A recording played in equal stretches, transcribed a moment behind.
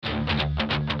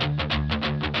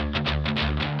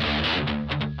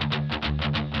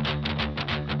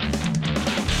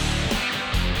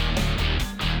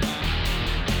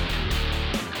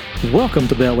Welcome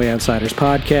to the Beltway Outsiders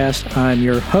podcast. I'm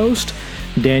your host,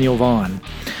 Daniel Vaughn.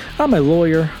 I'm a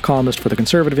lawyer, columnist for the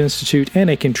Conservative Institute, and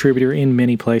a contributor in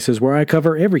many places where I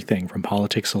cover everything from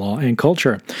politics, law, and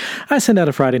culture. I send out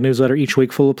a Friday newsletter each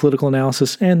week full of political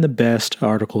analysis and the best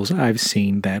articles I've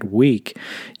seen that week.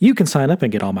 You can sign up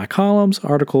and get all my columns,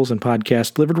 articles, and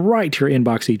podcasts delivered right to your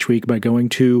inbox each week by going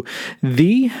to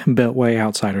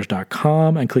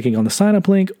thebeltwayoutsiders.com and clicking on the sign-up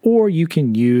link, or you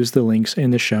can use the links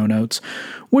in the show notes,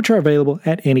 which are available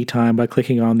at any time by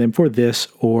clicking on them for this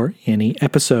or any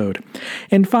episode.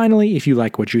 And finally, if you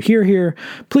like what you hear here,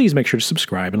 please make sure to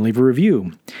subscribe and leave a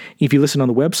review. If you listen on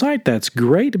the website, that's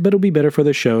great, but it'll be better for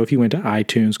the show if you went to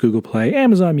iTunes, Google Play,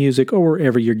 Amazon Music, or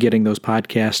wherever you're getting those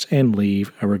podcasts and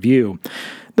leave a review.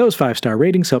 Those 5-star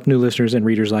ratings help new listeners and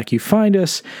readers like you find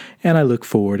us, and I look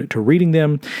forward to reading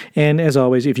them. And as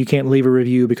always, if you can't leave a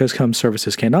review because some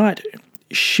services cannot,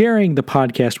 sharing the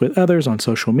podcast with others on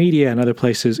social media and other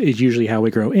places is usually how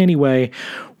we grow anyway.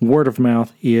 Word of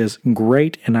mouth is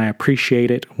great, and I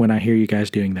appreciate it when I hear you guys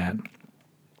doing that.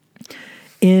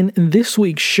 In this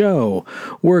week's show,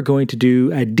 we're going to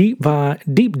do a deep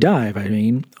dive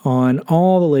on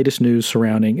all the latest news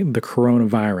surrounding the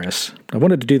coronavirus. I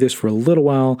wanted to do this for a little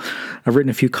while. I've written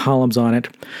a few columns on it,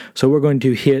 so we're going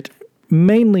to hit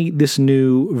mainly this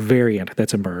new variant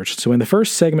that's emerged. So in the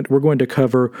first segment, we're going to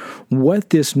cover what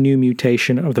this new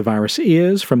mutation of the virus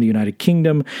is from the United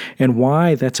Kingdom and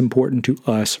why that's important to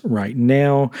us right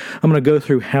now. I'm going to go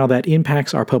through how that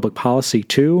impacts our public policy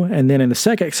too. And then in the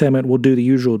second segment, we'll do the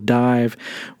usual dive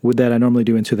that I normally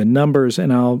do into the numbers.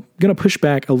 And I'm going to push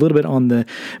back a little bit on the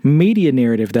media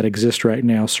narrative that exists right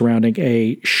now surrounding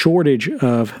a shortage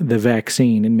of the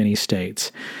vaccine in many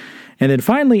states. And then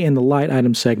finally, in the light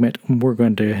item segment, we're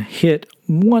going to hit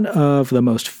one of the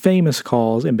most famous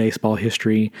calls in baseball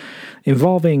history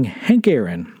involving Hank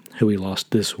Aaron, who we lost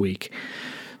this week.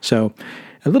 So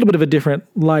a little bit of a different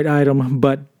light item,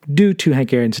 but due to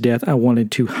Hank Aaron's death, I wanted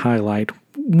to highlight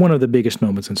one of the biggest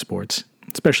moments in sports,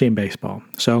 especially in baseball.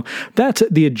 So that's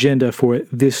the agenda for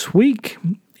this week,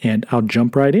 and I'll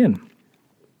jump right in.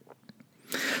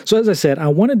 So as I said, I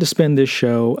wanted to spend this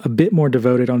show a bit more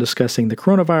devoted on discussing the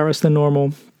coronavirus than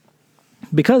normal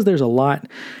because there's a lot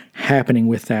happening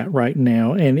with that right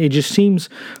now, and it just seems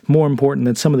more important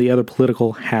than some of the other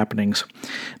political happenings.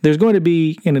 There's going to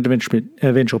be an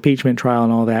eventual impeachment trial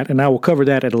and all that, and I will cover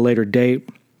that at a later date.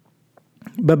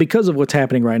 But because of what's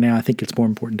happening right now, I think it's more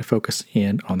important to focus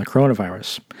in on the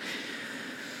coronavirus.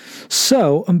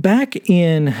 So, back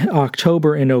in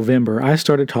October and November, I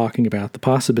started talking about the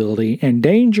possibility and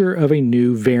danger of a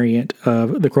new variant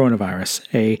of the coronavirus,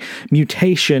 a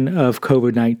mutation of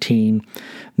COVID-19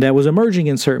 that was emerging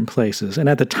in certain places. And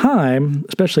at the time,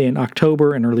 especially in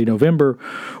October and early November,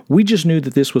 we just knew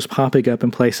that this was popping up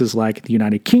in places like the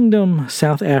United Kingdom,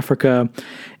 South Africa,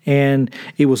 and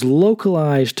it was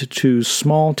localized to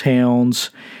small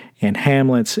towns and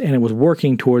hamlets, and it was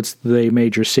working towards the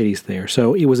major cities there.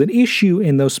 So it was an issue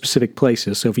in those specific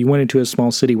places. So if you went into a small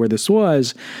city where this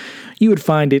was, you would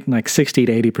find it in like 60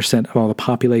 to 80% of all the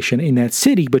population in that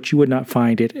city, but you would not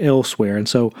find it elsewhere. And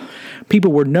so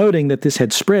people were noting that this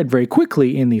had spread very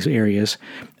quickly in these areas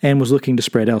and was looking to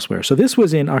spread elsewhere. So this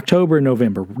was in October and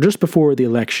November, just before the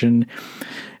election.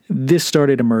 This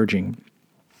started emerging.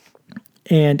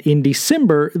 And in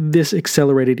December, this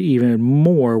accelerated even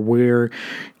more, where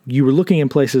you were looking in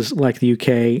places like the UK,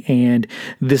 and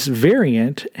this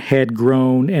variant had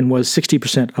grown and was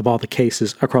 60% of all the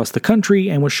cases across the country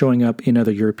and was showing up in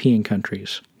other European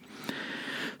countries.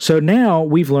 So now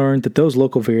we've learned that those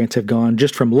local variants have gone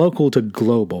just from local to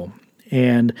global.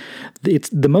 And it's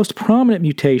the most prominent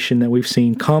mutation that we've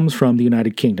seen comes from the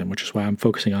United Kingdom, which is why I'm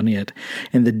focusing on it.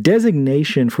 And the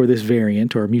designation for this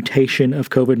variant or mutation of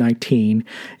COVID-19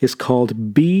 is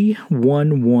called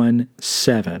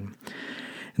B.1.1.7.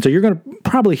 And so you're going to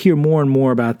probably hear more and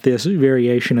more about this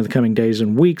variation in the coming days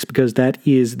and weeks because that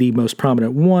is the most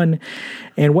prominent one.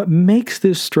 And what makes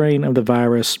this strain of the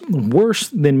virus worse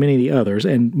than many of the others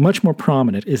and much more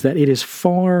prominent is that it is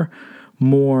far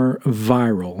more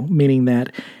viral, meaning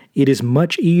that it is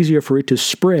much easier for it to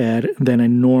spread than a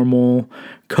normal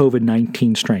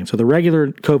COVID-19 strain. So the regular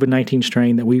COVID-19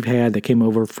 strain that we've had that came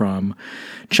over from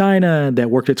China, that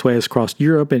worked its way across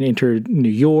Europe and entered New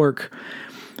York,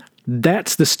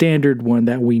 that's the standard one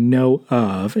that we know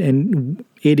of, and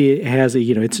it has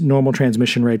its normal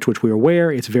transmission rate, which we're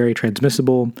aware. It's very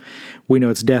transmissible. We know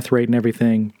its death rate and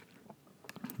everything.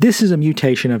 This is a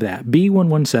mutation of that.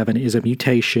 B.1.1.7 is a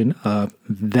mutation of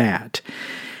that.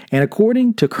 And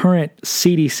according to current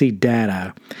CDC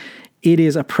data, it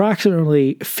is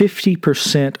approximately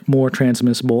 50% more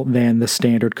transmissible than the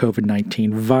standard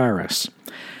COVID-19 virus.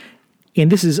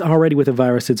 And this is already with a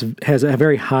virus that has a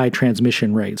very high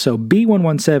transmission rate. So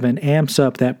B.1.1.7 amps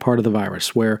up that part of the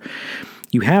virus where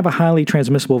you have a highly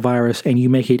transmissible virus and you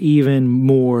make it even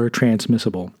more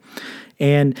transmissible.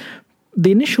 And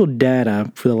the initial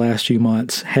data for the last few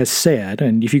months has said,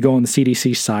 and if you go on the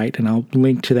CDC site, and I'll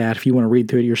link to that if you want to read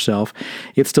through it yourself,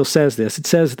 it still says this. It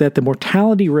says that the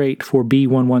mortality rate for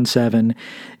B.1.1.7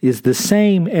 is the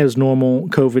same as normal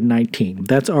COVID-19.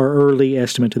 That's our early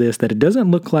estimate to this, that it doesn't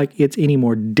look like it's any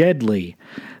more deadly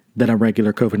than a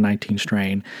regular COVID-19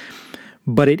 strain,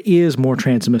 but it is more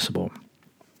transmissible.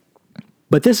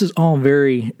 But this is all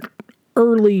very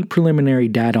early preliminary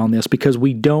data on this because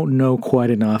we don't know quite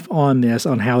enough on this,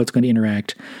 on how it's going to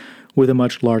interact with a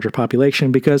much larger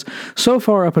population, because so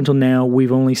far up until now,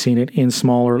 we've only seen it in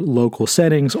smaller local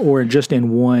settings or just in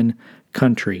one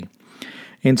country.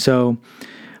 And so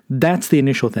that's the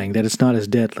initial thing, that it's not as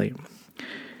deadly.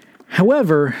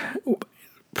 However,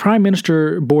 Prime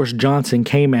Minister Boris Johnson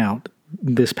came out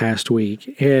this past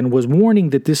week and was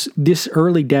warning that this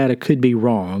early data could be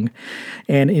wrong.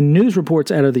 And in news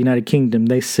reports out of the United Kingdom,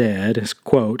 they said,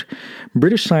 quote,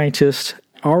 British scientists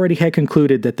already had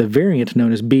concluded that the variant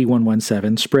known as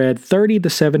B.1.1.7 spread 30 to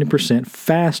 70%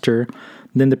 faster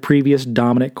than the previous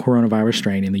dominant coronavirus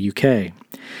strain in the UK.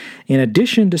 In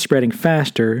addition to spreading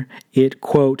faster, it,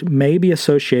 quote, may be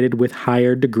associated with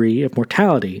higher degree of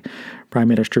mortality, Prime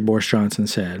Minister Boris Johnson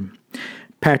said.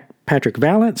 Patrick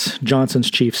Vallance,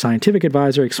 Johnson's chief scientific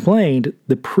advisor, explained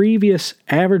the previous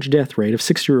average death rate of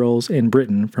 60-year-olds in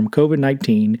Britain from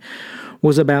COVID-19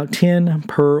 was about 10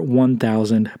 per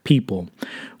 1,000 people.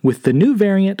 With the new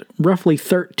variant, roughly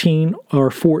 13 or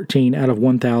 14 out of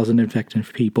 1,000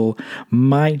 infected people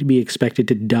might be expected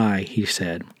to die, he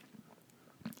said.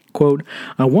 Quote,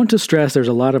 I want to stress there's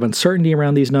a lot of uncertainty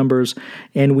around these numbers,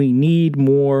 and we need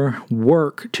more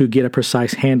work to get a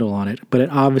precise handle on it. But it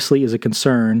obviously is a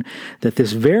concern that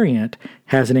this variant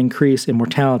has an increase in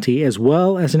mortality as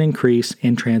well as an increase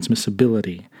in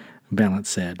transmissibility, Vallance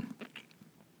said.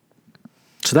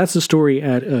 So that's the story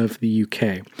out of the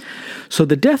UK. So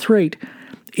the death rate,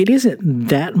 it isn't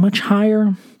that much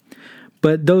higher,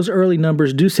 but those early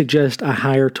numbers do suggest a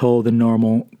higher toll than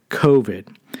normal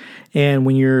COVID. And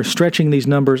when you're stretching these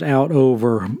numbers out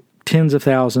over tens of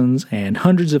thousands and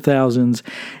hundreds of thousands,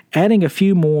 adding a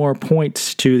few more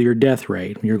points to your death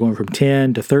rate, when you're going from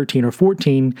 10 to 13 or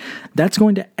 14, that's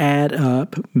going to add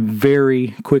up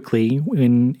very quickly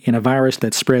in a virus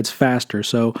that spreads faster.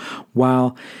 So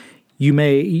while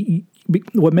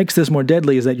what makes this more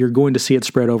deadly is that you're going to see it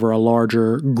spread over a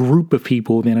larger group of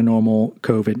people than a normal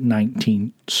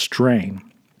COVID-19 strain.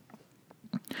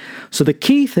 So the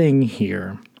key thing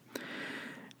here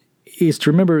is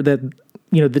to remember that,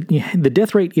 the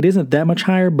death rate, it isn't that much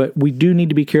higher, but we do need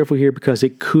to be careful here because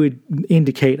it could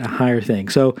indicate a higher thing.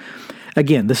 So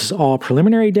again, this is all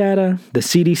preliminary data. The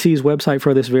CDC's website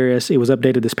for this virus, it was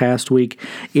updated this past week.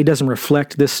 It doesn't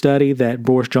reflect this study that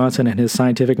Boris Johnson and his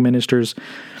scientific ministers,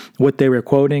 what they were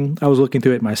quoting. I was looking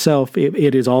through it myself.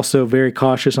 It is also very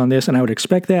cautious on this, and I would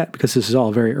expect that because this is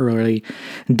all very early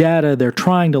data. They're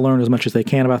trying to learn as much as they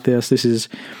can about this. This is,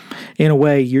 in a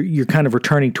way, you're kind of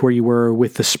returning to where you were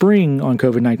with the spring on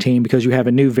COVID-19 because you have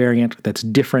a new variant that's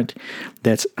different,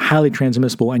 that's highly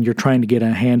transmissible, and you're trying to get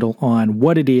a handle on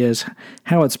what it is,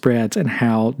 how it spreads, and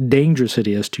how dangerous it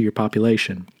is to your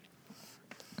population.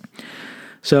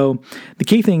 So the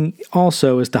key thing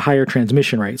also is the higher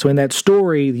transmission rate. So in that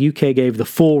story, the UK gave the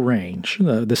full range,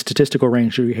 the statistical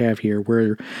range that we have here,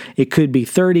 where it could be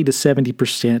 30 to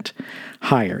 70%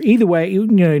 higher. Either way,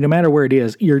 no matter where it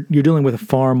is, you're dealing with a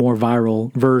far more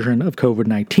viral version of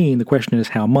COVID-19. The question is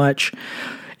how much.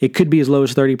 It could be as low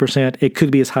as 30%. It could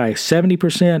be as high as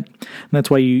 70%. And that's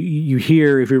why you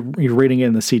hear, if you're reading it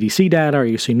in the CDC data or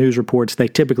you see news reports, they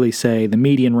typically say the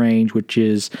median range, which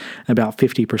is about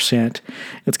 50%.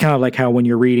 It's kind of like how when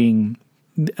you're reading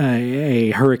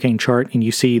a hurricane chart and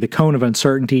you see the cone of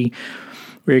uncertainty,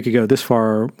 where you could go this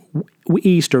far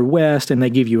east or west, and they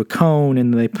give you a cone,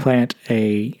 and they plant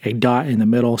a dot in the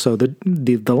middle. So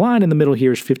the line in the middle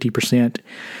here is 50%,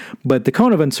 but the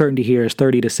cone of uncertainty here is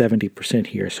 30 to 70%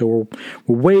 here. So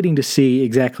we're waiting to see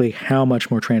exactly how much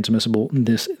more transmissible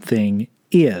this thing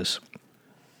is.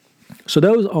 So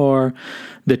those are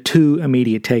the two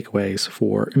immediate takeaways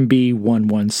for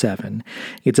B.1.1.7.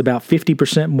 It's about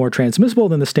 50% more transmissible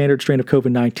than the standard strain of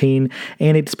COVID-19,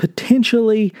 and it's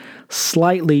potentially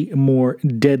slightly more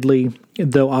deadly,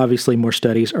 though obviously more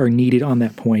studies are needed on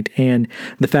that point. And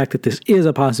the fact that this is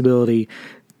a possibility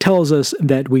tells us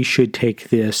that we should take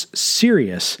this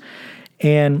serious.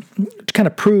 And to kind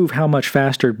of prove how much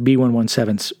faster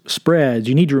B.1.1.7 spreads,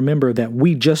 you need to remember that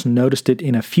we just noticed it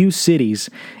in a few cities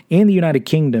in the United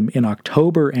Kingdom in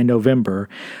October and November.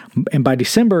 And by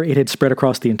December, it had spread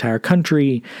across the entire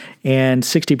country, and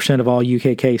 60% of all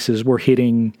UK cases were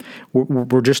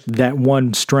just that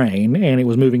one strain, and it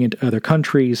was moving into other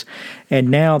countries. And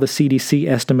now the CDC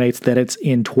estimates that it's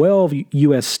in 12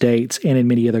 U.S. states and in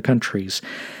many other countries.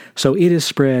 So it is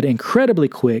spread incredibly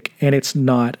quick, and it's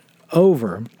not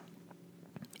over.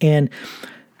 And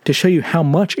to show you how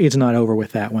much it's not over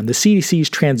with that one, the CDC's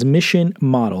transmission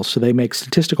models, so they make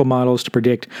statistical models to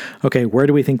predict, okay, where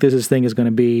do we think this thing is going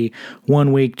to be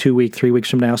 1 week, 2 weeks, 3 weeks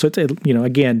from now? So it's,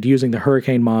 again, using the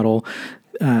hurricane models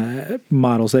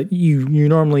that you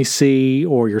normally see,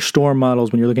 or your storm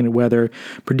models when you're looking at weather,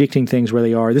 predicting things where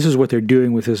they are. This is what they're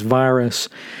doing with this virus.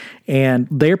 And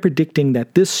they're predicting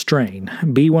that this strain,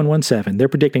 B.1.1.7, they're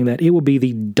predicting that it will be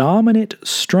the dominant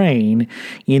strain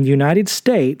in the United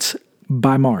States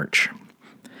by March.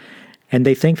 And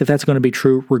they think that that's going to be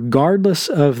true regardless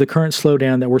of the current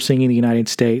slowdown that we're seeing in the United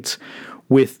States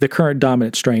with the current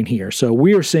dominant strain here. So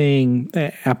we are seeing,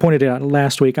 I pointed it out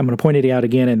last week, I'm going to point it out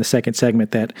again in the second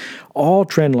segment, that all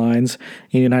trend lines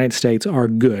in the United States are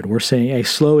good. We're seeing a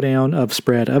slowdown of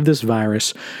spread of this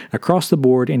virus across the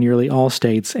board in nearly all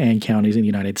states and counties in the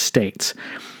United States.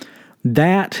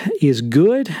 That is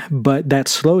good, but that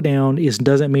slowdown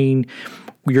doesn't mean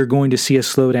you're going to see a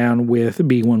slowdown with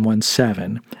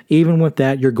B.1.1.7. Even with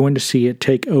that, you're going to see it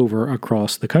take over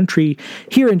across the country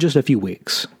here in just a few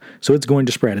weeks. So it's going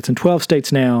to spread. It's in 12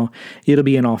 states now. It'll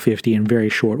be in all 50 in very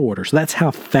short order. So that's how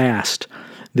fast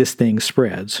this thing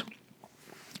spreads.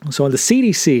 So in the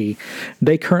CDC,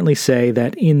 they currently say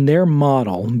that in their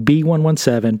model,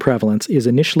 B.1.1.7 prevalence is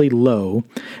initially low.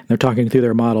 They're talking through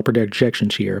their model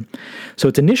projections here. So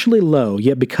it's initially low,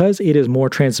 yet because it is more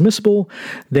transmissible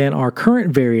than our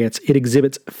current variants, it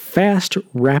exhibits fast,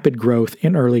 rapid growth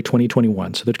in early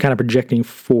 2021. So they're kind of projecting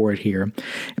forward here,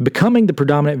 becoming the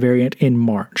predominant variant in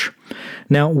March.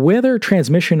 Now, whether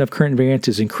transmission of current variants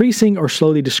is increasing or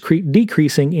slowly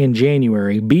decreasing in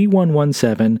January,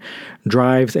 B.1.1.7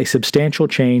 drives a substantial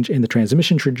change in the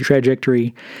transmission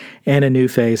trajectory and a new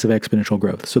phase of exponential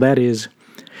growth. So that is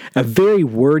a very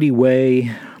wordy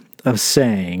way of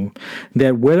saying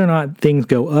that whether or not things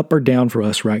go up or down for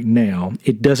us right now,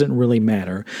 it doesn't really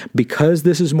matter. Because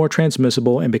this is more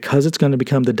transmissible and because it's going to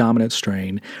become the dominant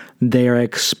strain, they are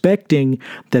expecting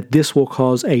that this will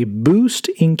cause a boost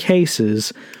in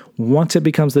cases once it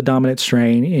becomes the dominant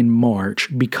strain in March,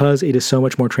 because it is so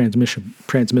much more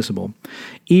transmissible,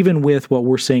 even with what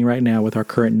we're seeing right now with our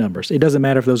current numbers. It doesn't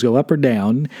matter if those go up or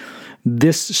down.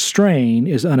 This strain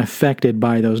is unaffected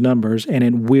by those numbers, and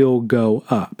it will go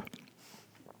up.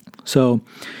 So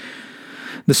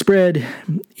the spread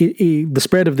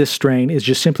of this strain is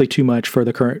just simply too much for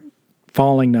the current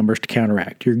falling numbers to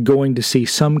counteract. You're going to see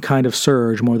some kind of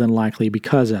surge more than likely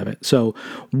because of it. So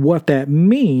what that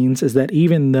means is that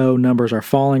even though numbers are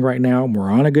falling right now, and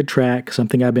we're on a good track,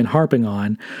 something I've been harping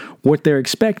on, what they're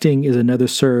expecting is another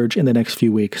surge in the next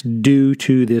few weeks due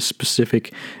to this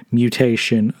specific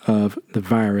mutation of the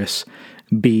virus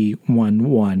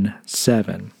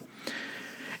B.1.1.7.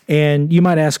 And you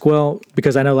might ask, well,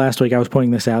 because I know last week I was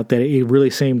pointing this out, that it really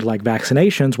seemed like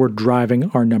vaccinations were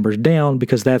driving our numbers down,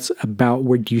 because that's about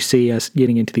where you see us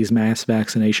getting into these mass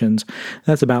vaccinations.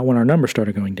 That's about when our numbers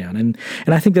started going down. And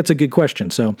I think that's a good question.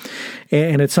 So,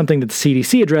 and it's something that the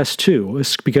CDC addressed too,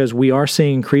 is because we are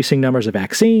seeing increasing numbers of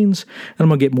vaccines. And I'm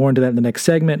going to get more into that in the next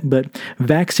segment, but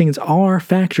vaccines are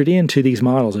factored into these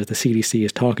models that the CDC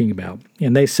is talking about.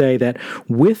 And they say that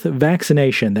with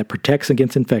vaccination that protects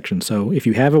against infection, so if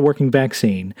you have a working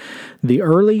vaccine, the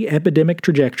early epidemic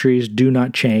trajectories do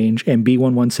not change, and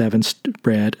B.1.1.7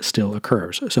 spread still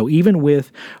occurs. So even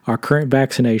with our current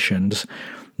vaccinations,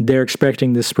 they're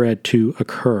expecting this spread to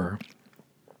occur.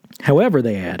 However,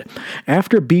 they add,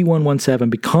 after B.1.1.7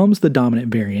 becomes the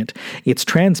dominant variant, its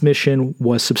transmission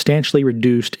was substantially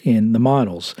reduced in the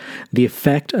models. The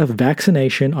effect of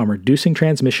vaccination on reducing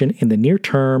transmission in the near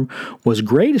term was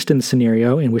greatest in the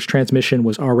scenario in which transmission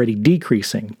was already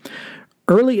decreasing.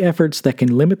 Early efforts that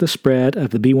can limit the spread of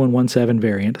the B.1.1.7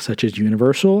 variant, such as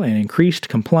universal and increased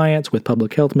compliance with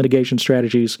public health mitigation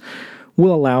strategies,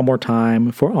 will allow more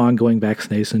time for ongoing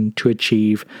vaccination to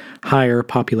achieve higher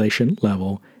population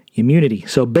level immunity.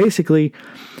 So basically,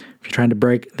 if you're trying to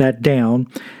break that down,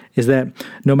 is that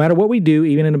no matter what we do,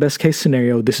 even in a best case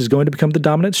scenario, this is going to become the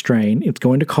dominant strain. It's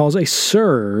going to cause a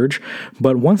surge,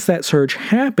 but once that surge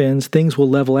happens, things will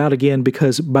level out again,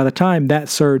 because by the time that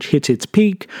surge hits its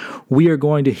peak, we are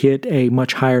going to hit a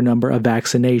much higher number of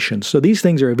vaccinations. So these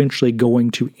things are eventually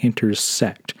going to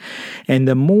intersect. And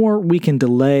the more we can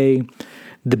delay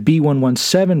the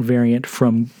B.1.1.7 variant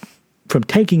from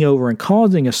taking over and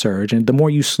causing a surge, and the more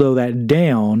you slow that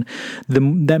down,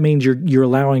 that means you're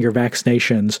allowing your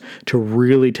vaccinations to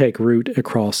really take root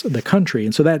across the country.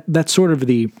 And so that's sort of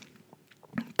the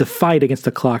fight against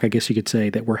the clock, I guess you could say,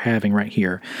 that we're having right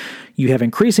here. You have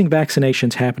increasing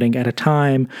vaccinations happening at a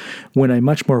time when a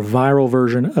much more viral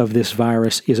version of this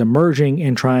virus is emerging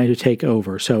and trying to take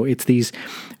over. So it's these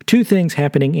two things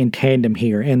happening in tandem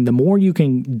here. And the more you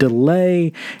can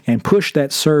delay and push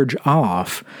that surge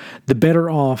off, the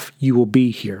better off you will be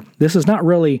here. This is not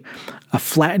really a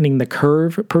flattening the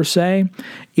curve per se.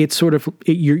 It's sort of,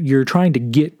 you're trying to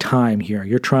get time here.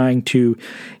 You're trying to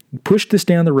push this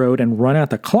down the road and run out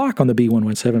the clock on the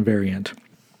B.1.1.7 variant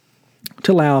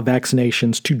to allow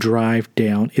vaccinations to drive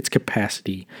down its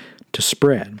capacity to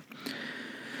spread.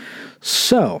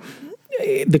 So,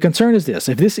 the concern is this.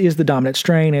 If this is the dominant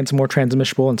strain and it's more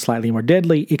transmissible and slightly more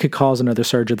deadly, it could cause another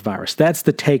surge of the virus. That's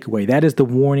the takeaway. That is the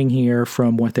warning here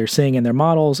from what they're seeing in their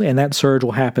models, and that surge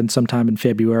will happen sometime in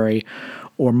February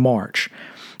or March.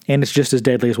 And it's just as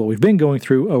deadly as what we've been going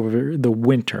through over the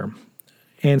winter.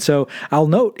 And so I'll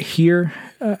note here,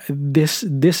 this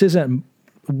isn't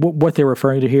what they're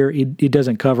referring to here. It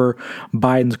doesn't cover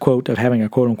Biden's quote of having a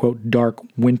quote-unquote dark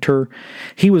winter.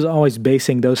 He was always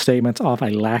basing those statements off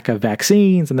a lack of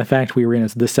vaccines and the fact we were in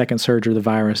the second surge of the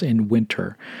virus in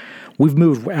winter. We've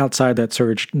moved outside that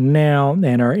surge now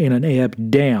and are in an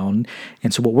ebb down.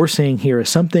 And so what we're seeing here is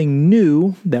something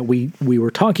new that we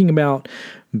were talking about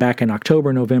back in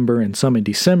October, November, and some in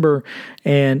December,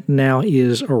 and now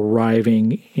is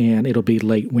arriving, and it'll be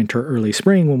late winter, early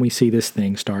spring when we see this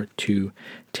thing start to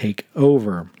take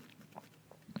over.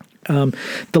 The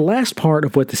last part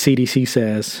of what the CDC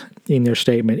says in their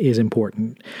statement is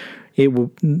important.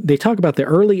 They talk about the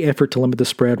early effort to limit the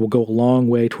spread will go a long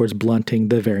way towards blunting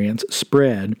the variant's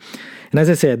spread. And as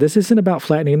I said, this isn't about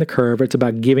flattening the curve. It's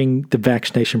about giving the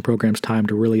vaccination programs time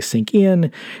to really sink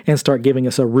in and start giving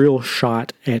us a real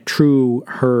shot at true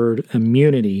herd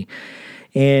immunity.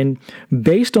 And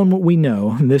based on what we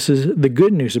know, and this is the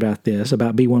good news about this,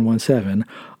 about B.1.1.7,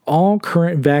 all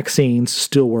current vaccines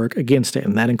still work against it,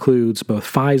 and that includes both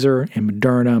Pfizer and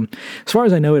Moderna. As far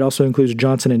as I know, it also includes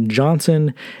Johnson &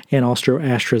 Johnson and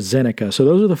AstraZeneca. So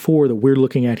those are the four that we're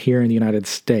looking at here in the United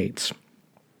States.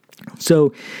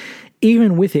 So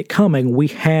even with it coming, we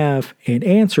have an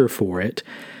answer for it.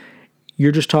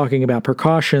 You're just talking about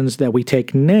precautions that we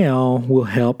take now will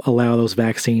help allow those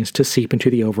vaccines to seep into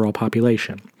the overall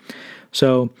population.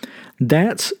 So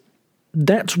that's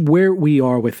where we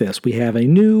are with this. We have a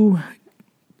new,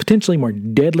 potentially more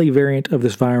deadly variant of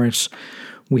this virus.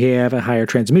 We have a higher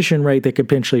transmission rate that could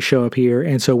potentially show up here,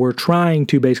 and so we're trying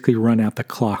to basically run out the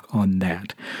clock on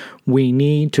that. We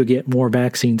need to get more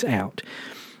vaccines out.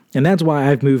 And that's why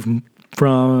I've moved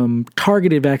from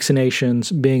targeted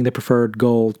vaccinations being the preferred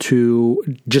goal to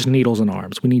just needles and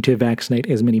arms. We need to vaccinate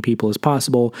as many people as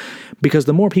possible because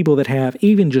the more people that have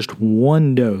even just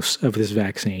one dose of this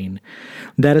vaccine,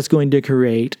 that is going to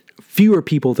create fewer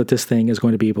people that this thing is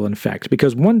going to be able to infect.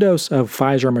 Because one dose of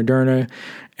Pfizer or Moderna,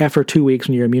 after 2 weeks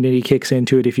when your immunity kicks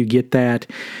into it, if you get that,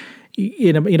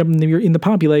 in the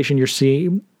population you're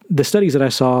seeing, the studies that I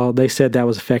saw, they said that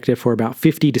was effective for about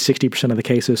 50 to 60% of the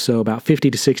cases. So about 50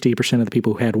 to 60% of the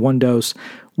people who had one dose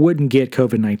wouldn't get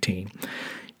COVID-19.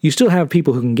 You still have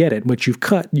people who can get it, but you've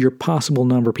cut your possible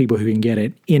number of people who can get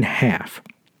it in half.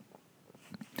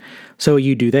 So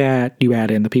you do that, you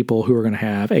add in the people who are going to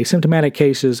have asymptomatic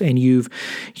cases, and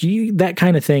that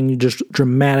kind of thing just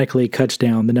dramatically cuts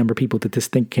down the number of people that this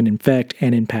thing can infect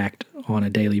and impact on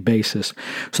a daily basis.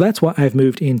 So that's why I've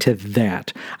moved into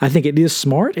that. I think it is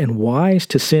smart and wise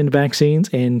to send vaccines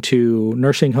into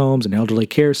nursing homes and elderly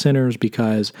care centers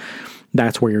because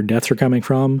that's where your deaths are coming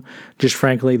from. Just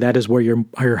frankly, that is where your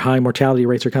high mortality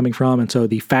rates are coming from. And so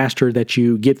the faster that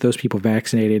you get those people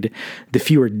vaccinated, the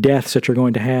fewer deaths that you're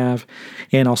going to have.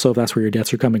 And also if that's where your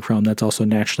deaths are coming from, that's also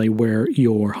naturally where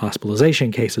your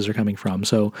hospitalization cases are coming from.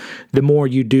 So the more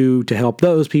you do to help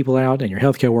those people out and your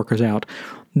healthcare workers out,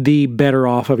 the better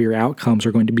off of your outcomes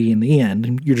are going to be in the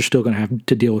end. You're just still going to have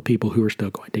to deal with people who are still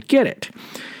going to get it.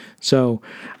 So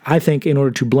I think in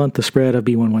order to blunt the spread of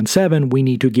B.1.1.7, we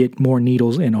need to get more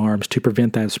needles in arms to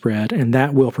prevent that spread, and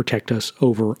that will protect us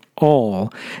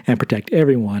overall and protect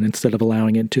everyone instead of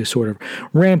allowing it to sort of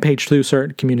rampage through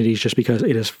certain communities just because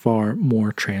it is far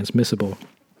more transmissible.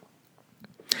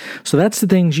 So that's the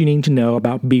things you need to know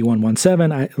about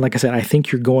B.1.1.7. Like I said, I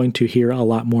think you're going to hear a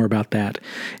lot more about that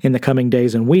in the coming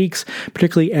days and weeks,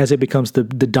 particularly as it becomes the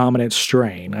dominant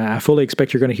strain. I fully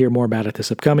expect you're going to hear more about it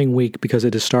this upcoming week because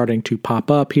it is starting to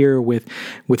pop up here with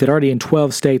it already in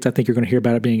 12 states. I think you're going to hear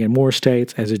about it being in more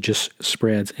states as it just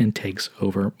spreads and takes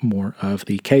over more of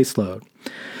the caseload.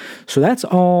 So that's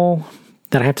all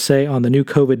that I have to say on the new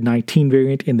COVID-19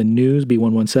 variant in the news,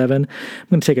 B.1.1.7. I'm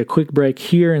going to take a quick break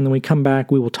here, and then when we come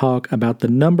back, we will talk about the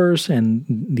numbers and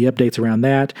the updates around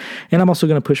that. And I'm also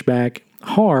going to push back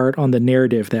hard on the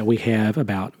narrative that we have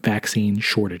about vaccine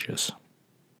shortages.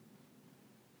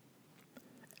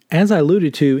 As I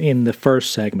alluded to in the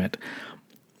first segment,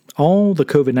 all the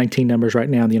COVID-19 numbers right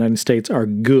now in the United States are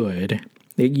good.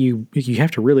 You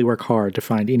have to really work hard to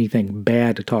find anything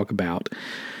bad to talk about.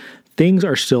 Things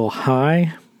are still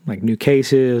high, like new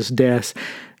cases, deaths,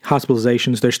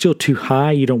 hospitalizations. They're still too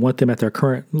high. You don't want them at their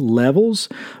current levels,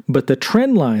 but the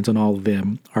trend lines on all of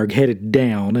them are headed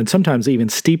down and sometimes even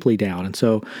steeply down. And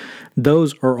so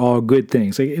those are all good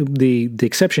things. The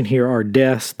exception here are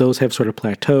deaths. Those have sort of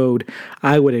plateaued.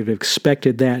 I would have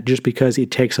expected that just because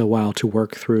it takes a while to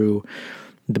work through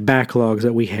the backlogs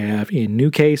that we have in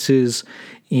new cases,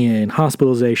 in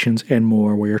hospitalizations, and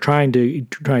more, where you're trying to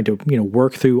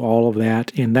work through all of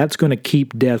that, and that's going to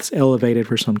keep deaths elevated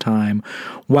for some time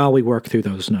while we work through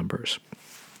those numbers.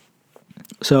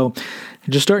 So,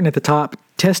 just starting at the top,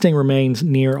 testing remains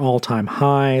near all-time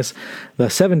highs. The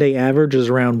 7-day average is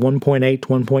around 1.8 to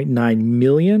 1.9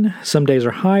 million. Some days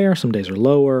are higher, some days are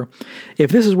lower. If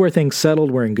this is where things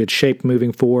settled, we're in good shape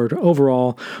moving forward.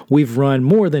 Overall, we've run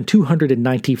more than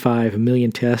 295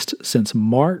 million tests since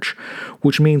March,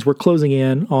 which means we're closing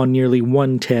in on nearly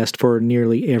one test for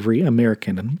nearly every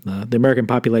American. The American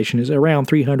population is around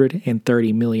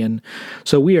 330 million,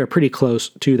 so we are pretty close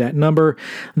to that number.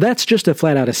 That's just a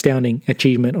flat-out astounding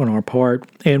achievement on our part,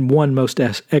 and one most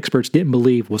experts didn't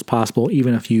believe was possible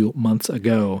even a few months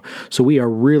ago. So we are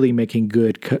really making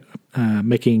good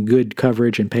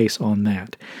coverage and pace on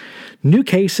that. New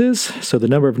cases, so the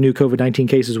number of new COVID-19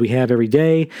 cases we have every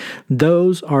day,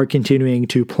 those are continuing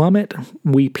to plummet.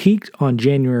 We peaked on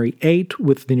January 8th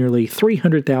with nearly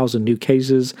 300,000 new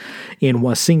cases in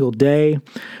one single day.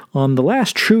 On the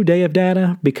last true day of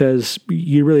data, because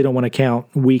you really don't want to count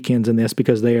weekends in this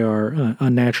because they are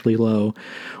unnaturally low,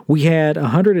 we had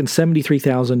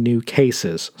 173,000 new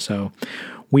cases. So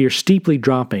we are steeply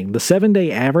dropping. The 7-day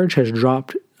average has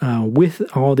dropped with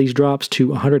all these drops to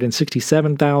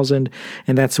 167,000,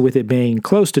 and that's with it being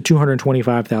close to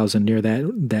 225,000 near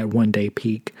that one-day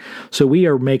peak. So we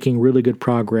are making really good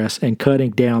progress and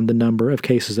cutting down the number of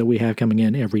cases that we have coming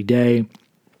in every day.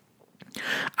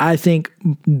 I think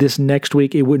this next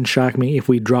week, it wouldn't shock me if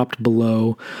we dropped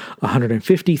below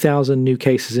 150,000 new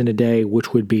cases in a day,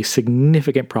 which would be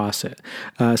significant progress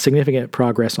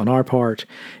on our part.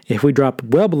 If we drop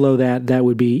well below that, that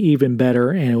would be even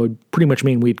better, and it would pretty much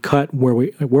mean we'd cut where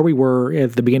we were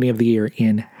at the beginning of the year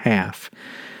in half.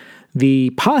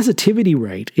 The positivity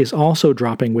rate is also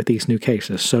dropping with these new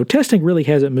cases. So testing really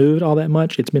hasn't moved all that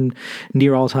much. It's been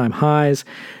near all-time highs.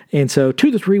 And so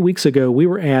 2 to 3 weeks ago, we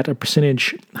were at a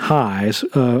percentage highs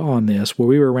on this, where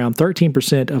we were around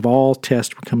 13% of all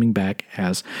tests were coming back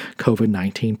as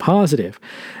COVID-19 positive.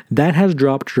 That has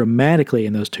dropped dramatically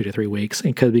in those 2 to 3 weeks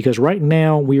because right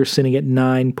now we are sitting at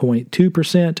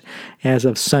 9.2% as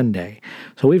of Sunday.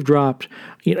 So we've dropped,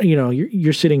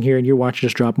 you're sitting here and you're watching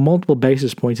us drop multiple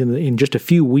basis points in just a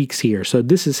few weeks here. So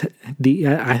this is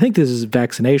I think this is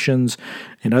vaccinations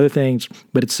and other things,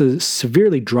 but it's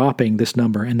severely dropping this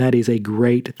number, and that is a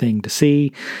great thing to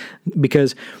see,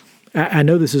 because I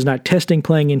know this is not testing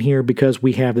playing in here because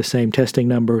we have the same testing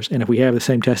numbers, and if we have the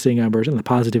same testing numbers and the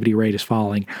positivity rate is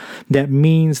falling, that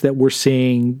means that we're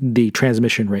seeing the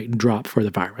transmission rate drop for the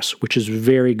virus, which is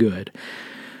very good.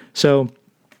 So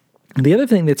the other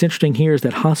thing that's interesting here is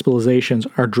that hospitalizations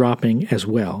are dropping as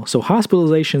well. So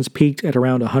hospitalizations peaked at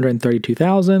around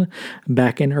 132,000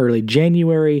 back in early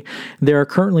January. There are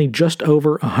currently just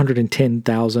over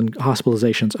 110,000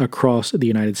 hospitalizations across the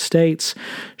United States,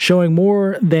 showing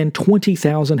more than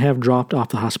 20,000 have dropped off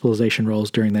the hospitalization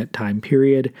rolls during that time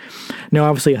period. Now,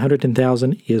 obviously,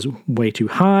 110,000 is way too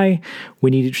high. We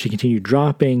need it to continue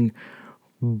dropping.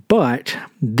 But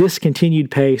this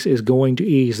continued pace is going to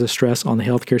ease the stress on the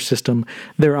healthcare system.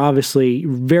 There are obviously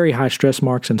very high stress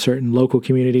marks in certain local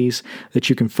communities that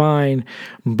you can find,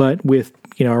 but with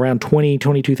around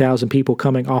 22,000 people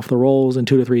coming off the rolls in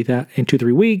 2 to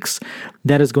 3 weeks,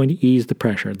 that is going to ease the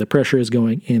pressure. The pressure is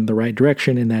going in the right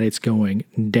direction, and that it's going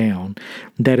down.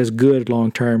 That is good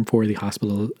long term for the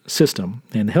hospital system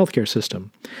and the healthcare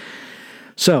system.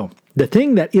 So, The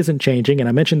thing that isn't changing, and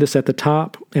I mentioned this at the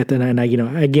top,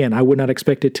 again, I would not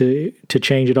expect it to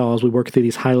change at all as we work through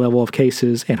these high level of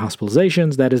cases and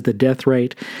hospitalizations. That is the death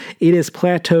rate. It is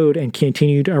plateaued and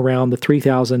continued around the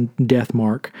 3,000 death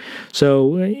mark.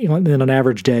 So, in an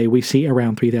average day, we see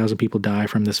around 3,000 people die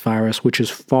from this virus, which is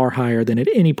far higher than at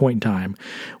any point in time.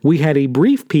 We had a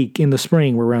brief peak in the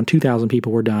spring where around 2,000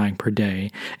 people were dying per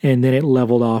day, and then it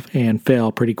leveled off and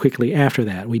fell pretty quickly after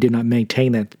that. We did not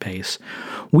maintain that pace.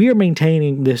 We are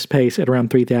maintaining this pace at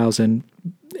around 3,000,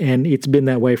 and it's been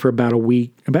that way for about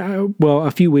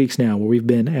a few weeks now where we've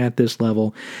been at this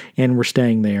level, and we're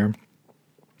staying there.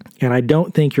 And I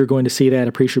don't think you're going to see that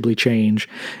appreciably change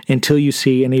until you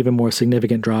see an even more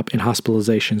significant drop in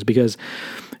hospitalizations because,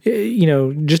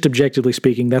 just objectively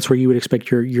speaking, that's where you would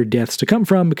expect your deaths to come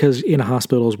from because in a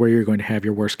hospital is where you're going to have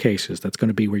your worst cases. That's going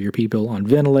to be where your people on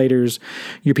ventilators,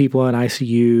 your people on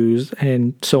ICUs,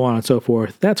 and so on and so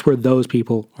forth. That's where those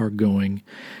people are going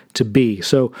to be.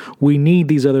 So we need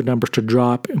these other numbers to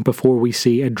drop before we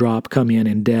see a drop come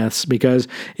in deaths because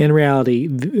in reality,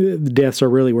 the deaths are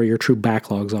really where your true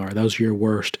backlogs are. Those are your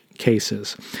worst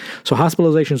cases. So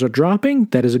hospitalizations are dropping.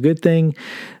 That is a good thing.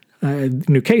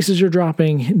 New cases are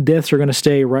dropping. Deaths are going to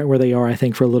stay right where they are, I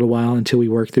think, for a little while until we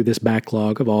work through this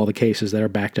backlog of all the cases that are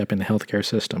backed up in the healthcare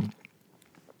system.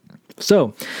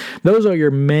 So those are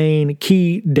your main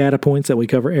key data points that we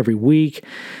cover every week.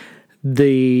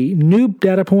 The new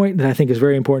data point that I think is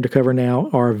very important to cover now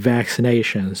are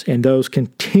vaccinations, and those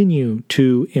continue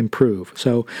to improve.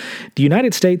 So the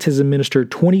United States has administered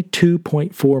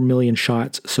 22.4 million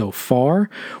shots so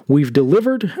far. We've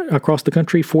delivered across the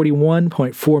country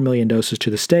 41.4 million doses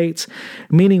to the states,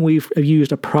 meaning we've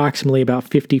used approximately about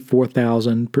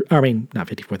 54,000,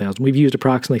 we've used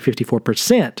approximately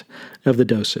 54% of the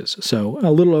doses. So a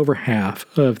little over half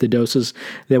of the doses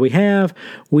that we have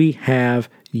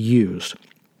used.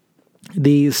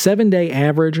 The 7-day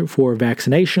average for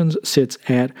vaccinations sits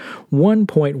at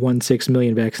 1.16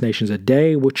 million vaccinations a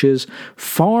day, which is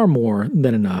far more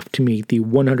than enough to meet the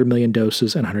 100 million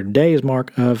doses in 100 days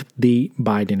mark of the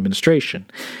Biden administration.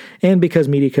 And because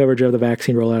media coverage of the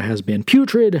vaccine rollout has been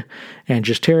putrid and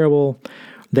just terrible,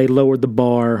 they lowered the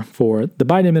bar for the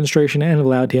Biden administration and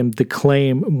allowed him to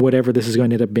claim whatever this is going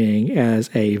to end up being as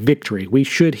a victory. We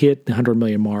should hit the 100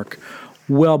 million mark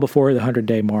well before the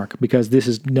 100-day mark because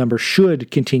this number should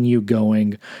continue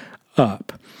going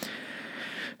up.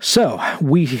 So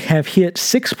we have hit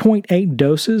 6.8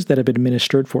 doses that have been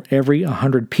administered for every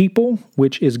 100 people,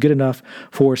 which is good enough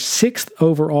for 6th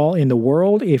overall in the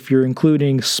world if you're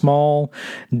including small,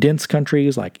 dense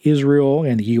countries like Israel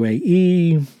and the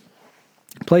UAE,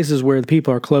 places where the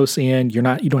people are close in. You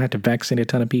don't have to vaccinate a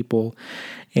ton of people.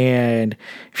 And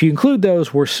if you include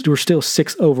those, we're still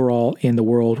 6th overall in the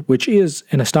world, which is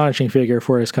an astonishing figure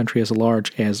for a country as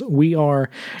large as we are.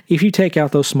 If you take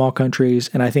out those small countries,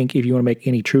 and I think if you want to make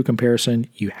any true comparison,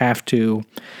 you have to.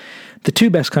 The two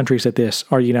best countries at this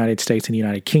are the United States and the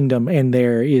United Kingdom, and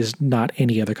there is not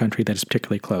any other country that is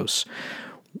particularly close.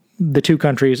 The two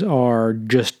countries are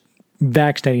just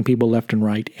vaccinating people left and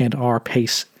right, and our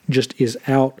pace just is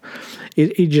out.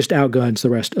 It just outguns the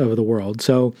rest of the world.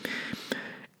 So,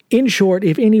 in short,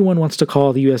 if anyone wants to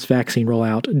call the U.S. vaccine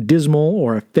rollout dismal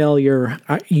or a failure,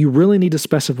 you really need to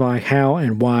specify how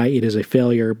and why it is a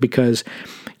failure because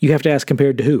you have to ask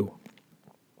compared to who.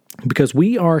 Because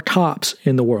we are tops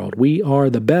in the world. We are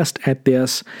the best at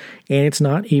this, and it's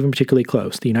not even particularly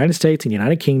close. The United States and the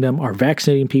United Kingdom are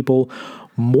vaccinating people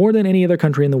more than any other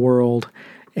country in the world,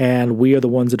 and we are the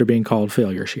ones that are being called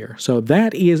failures here. So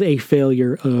that is a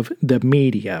failure of the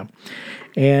media.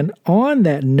 And on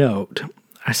that note,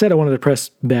 I said I wanted to press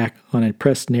back on a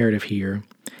press narrative here.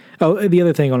 Oh, the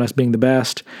other thing on us being the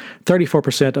best,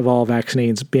 34% of all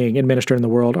vaccines being administered in the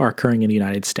world are occurring in the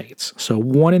United States. So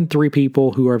 1 in 3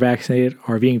 people who are vaccinated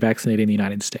are being vaccinated in the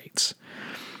United States.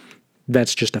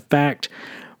 That's just a fact.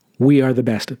 We are the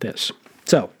best at this.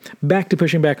 So back to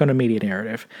pushing back on a media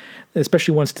narrative,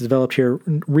 especially once it's developed here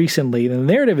recently. The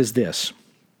narrative is this.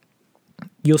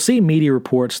 You'll see media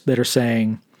reports that are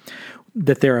saying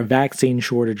that there are vaccine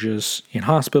shortages in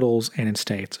hospitals and in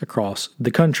states across the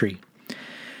country.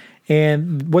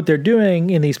 And what they're doing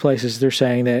in these places, they're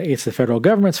saying that it's the federal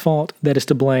government's fault that is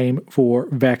to blame for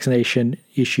vaccination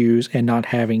issues and not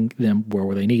having them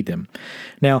where they need them.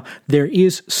 Now, there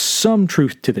is some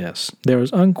truth to this. There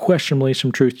is unquestionably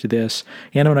some truth to this,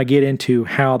 and I'm going to get into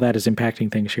how that is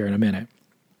impacting things here in a minute.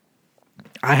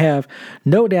 I have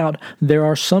no doubt there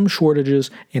are some shortages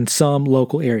in some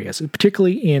local areas,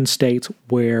 particularly in states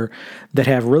that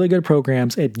have really good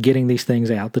programs at getting these things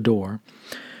out the door.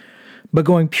 But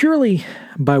going purely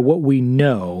by what we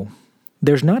know,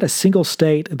 there's not a single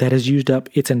state that has used up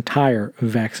its entire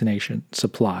vaccination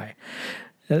supply.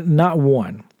 Not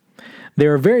one.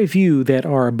 There are very few that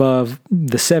are above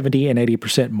the 70 and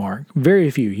 80% mark. Very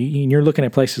few. You're looking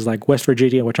at places like West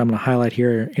Virginia, which I'm going to highlight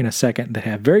here in a second, that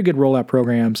have very good rollout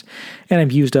programs and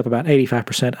have used up about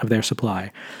 85% of their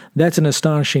supply. That's an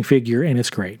astonishing figure, and it's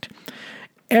great.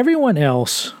 Everyone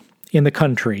else in the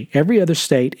country, every other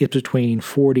state, is between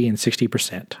 40 and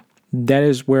 60%. That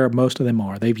is where most of them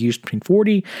are. They've used between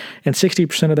 40 and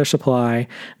 60% of their supply.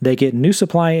 They get new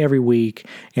supply every week,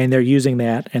 and they're using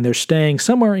that, and they're staying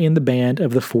somewhere in the band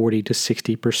of the 40 to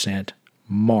 60%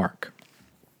 mark.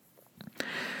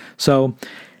 So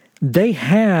they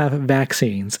have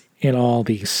vaccines in all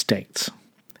these states.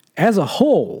 As a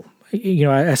whole,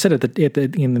 I said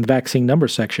in the vaccine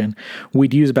numbers section,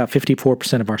 we'd use about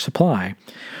 54% of our supply.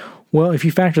 Well, if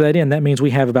you factor that in, that means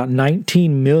we have about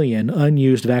 19 million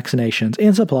unused vaccinations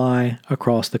in supply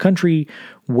across the country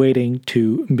waiting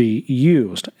to be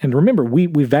used. And remember, we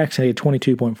vaccinated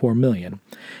 22.4 million,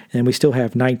 and we still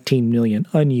have 19 million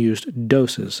unused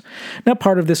doses. Now,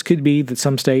 part of this could be that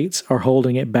some states are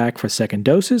holding it back for second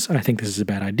doses. I think this is a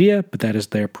bad idea, but that is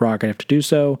their prerogative to do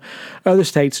so. Other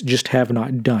states just have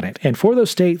not done it. And for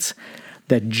those states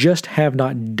that just have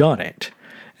not done it,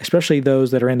 especially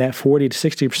those that are in that 40 to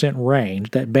 60%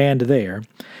 range, that band there,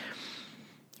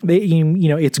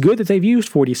 it's good that they've used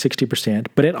 40, 60%,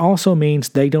 but it also means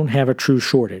they don't have a true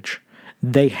shortage.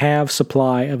 They have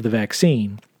supply of the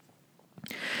vaccine.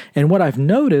 And what I've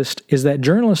noticed is that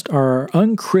journalists are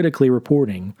uncritically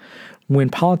reporting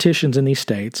when politicians in these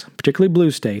states, particularly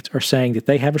blue states, are saying that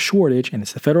they have a shortage and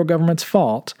it's the federal government's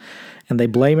fault, and they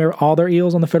blame all their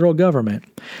ills on the federal government,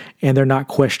 and they're not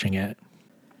questioning it.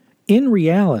 In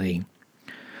reality,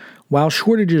 while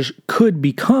shortages could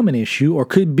become an issue or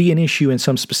could be an issue in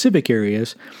some specific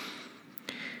areas,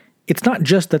 it's not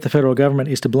just that the federal government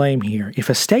is to blame here. If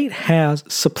a state has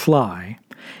supply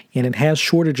and it has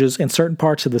shortages in certain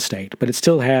parts of the state, but it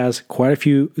still has quite a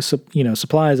few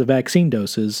supplies of vaccine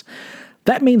doses,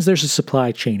 that means there's a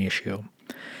supply chain issue.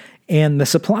 And the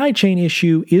supply chain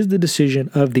issue is the decision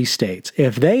of these states.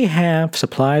 If they have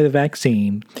supply of the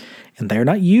vaccine and they're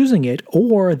not using it,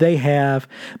 or they have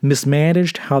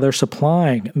mismanaged how they're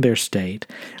supplying their state,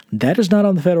 that is not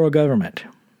on the federal government.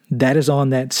 That is on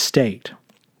that state.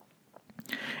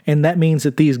 And that means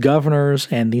that these governors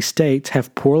and these states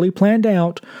have poorly planned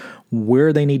out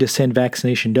where they need to send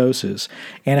vaccination doses.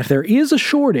 And if there is a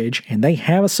shortage and they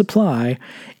have a supply,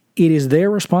 it is their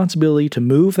responsibility to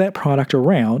move that product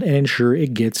around and ensure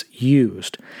it gets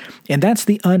used. And that's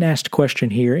the unasked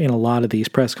question here in a lot of these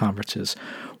press conferences.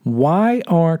 Why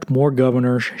aren't more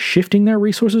governors shifting their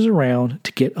resources around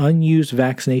to get unused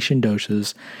vaccination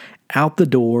doses out the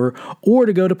door, or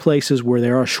to go to places where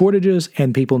there are shortages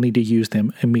and people need to use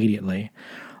them immediately?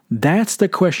 That's the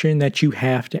question that you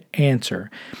have to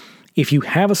answer. If you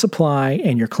have a supply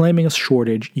and you're claiming a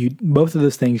shortage, both of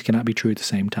those things cannot be true at the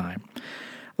same time.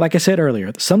 Like I said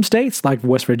earlier, some states, like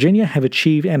West Virginia, have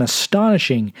achieved an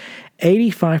astonishing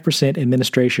 85%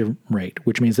 administration rate,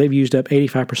 which means they've used up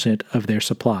 85% of their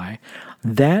supply.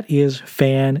 That is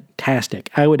fantastic.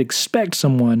 I would expect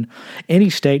any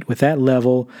state with that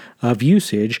level of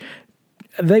usage,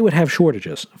 they would have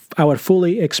shortages. I would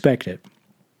fully expect it.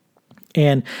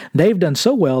 And they've done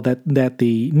so well that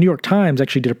the New York Times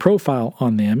actually did a profile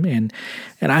on them, and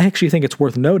I actually think it's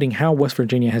worth noting how West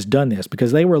Virginia has done this,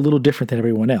 because they were a little different than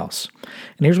everyone else.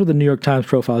 And here's what the New York Times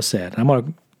profile said. I'm going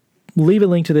to leave a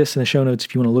link to this in the show notes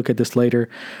if you want to look at this later.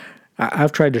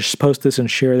 I've tried to post this and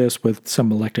share this with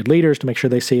some elected leaders to make sure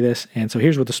they see this, and so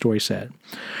here's what the story said.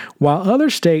 While other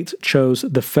states chose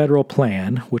the federal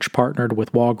plan, which partnered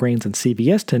with Walgreens and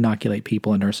CVS to inoculate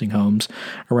people in nursing homes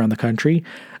around the country,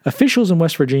 officials in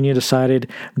West Virginia decided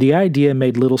the idea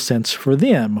made little sense for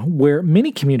them, where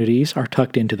many communities are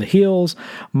tucked into the hills,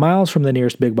 miles from the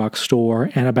nearest big box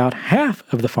store, and about half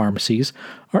of the pharmacies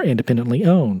are independently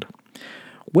owned.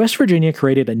 West Virginia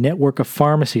created a network of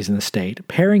pharmacies in the state,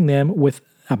 pairing them with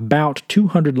about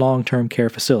 200 long-term care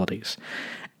facilities.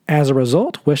 As a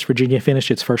result, West Virginia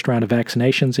finished its first round of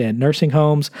vaccinations in nursing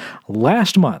homes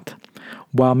last month,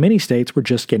 while many states were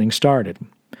just getting started.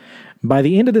 By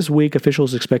the end of this week,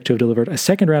 officials expect to have delivered a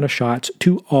second round of shots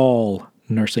to all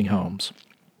nursing homes.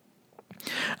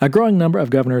 A growing number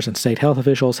of governors and state health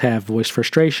officials have voiced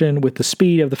frustration with the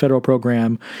speed of the federal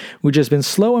program, which has been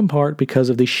slow in part because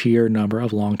of the sheer number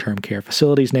of long-term care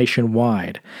facilities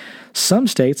nationwide. Some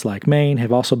states, like Maine,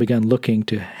 have also begun looking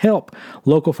to help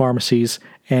local pharmacies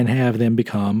and have them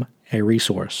become a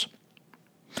resource.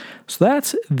 So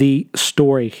that's the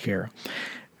story here.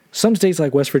 Some states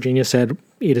like West Virginia said,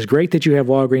 it is great that you have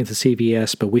Walgreens and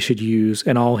CVS, but we should use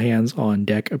an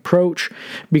all-hands-on-deck approach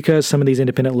because some of these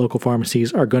independent local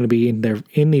pharmacies are going to be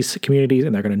in these communities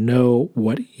and they're going to know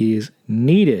what is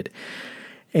needed.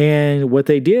 And what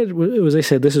they did was they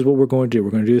said, this is what we're going to do.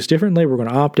 We're going to do this differently. We're going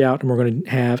to opt out, and we're going to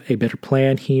have a better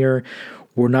plan here.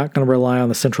 We're not going to rely on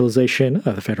the centralization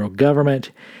of the federal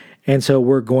government. And so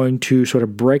we're going to sort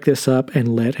of break this up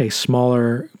and let a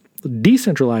smaller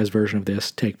decentralized version of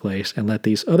this take place and let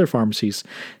these other pharmacies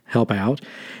help out.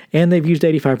 And they've used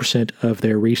 85% of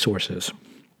their resources,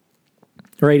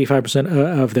 or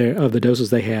 85% of the doses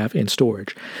they have in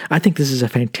storage. I think this is a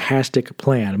fantastic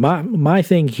plan. My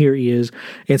thing here is,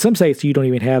 in some states you don't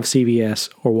even have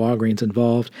CVS or Walgreens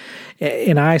involved,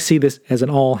 and I see this as an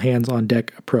all hands on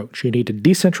deck approach. You need to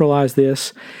decentralize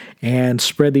this and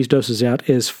spread these doses out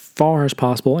as far as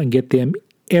possible and get them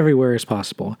everywhere as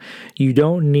possible. You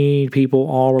don't need people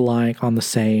all relying on the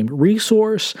same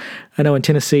resource. I know in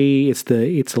Tennessee, it's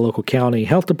the local county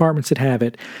health departments that have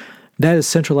it. That is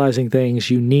centralizing things.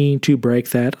 You need to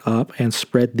break that up and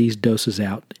spread these doses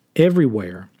out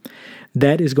everywhere.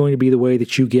 That is going to be the way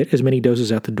that you get as many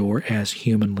doses out the door as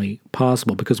humanly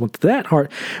possible. Because with that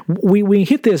hard, we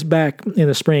hit this back in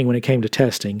the spring when it came to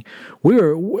testing.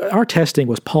 Our testing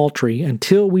was paltry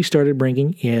until we started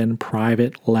bringing in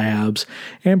private labs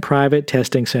and private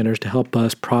testing centers to help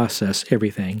us process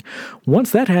everything.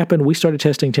 Once that happened, we started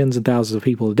testing tens of thousands of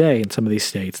people a day in some of these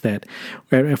states that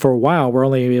for a while were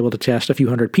only able to test a few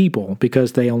hundred people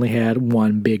because they only had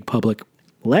one big public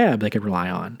lab they could rely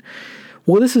on.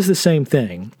 Well, this is the same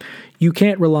thing. You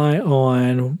can't rely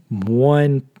on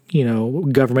one,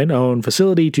 government-owned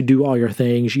facility to do all your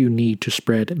things. You need to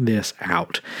spread this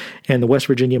out. And the West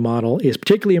Virginia model is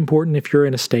particularly important if you're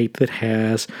in a state that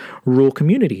has rural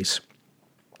communities.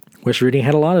 West Virginia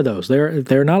had a lot of those.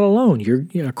 They're not alone. You're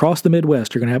across the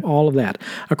Midwest, you're going to have all of that.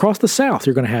 Across the South,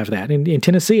 you're going to have that. In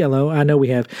Tennessee, I know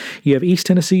you have East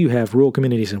Tennessee, you have rural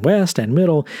communities in West and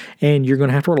Middle, and you're going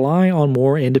to have to rely on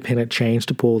more independent chains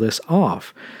to pull this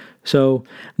off. So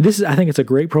I think it's a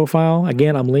great profile.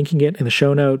 Again, I'm linking it in the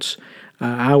show notes.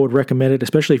 I would recommend it,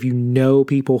 especially if you know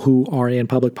people who are in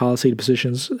public policy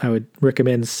positions. I would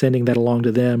recommend sending that along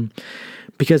to them,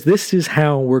 because this is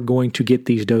how we're going to get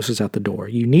these doses out the door.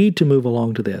 You need to move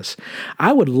along to this.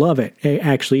 I would love it,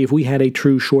 actually, if we had a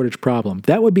true shortage problem.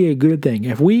 That would be a good thing.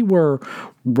 If we were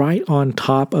right on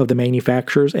top of the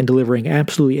manufacturers and delivering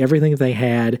absolutely everything they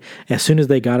had as soon as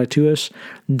they got it to us,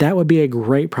 that would be a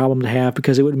great problem to have,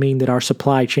 because it would mean that our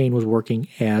supply chain was working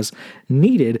as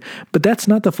needed. But that's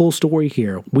not the full story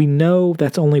here. We know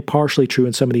that's only partially true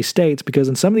in some of these states, because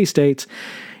in some of these states,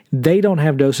 they don't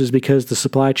have doses because the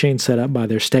supply chain set up by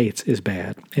their states is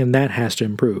bad, and that has to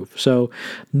improve. So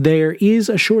there is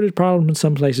a shortage problem in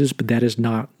some places, but that is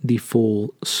not the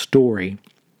full story.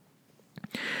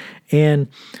 And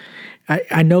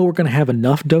I know we're going to have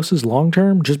enough doses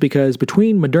long-term, just because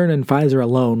between Moderna and Pfizer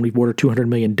alone, we've ordered 200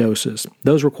 million doses.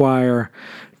 Those require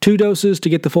 2 doses to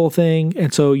get the full thing,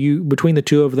 and so between the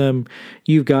two of them,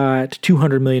 you've got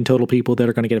 200 million total people that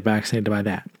are going to get vaccinated by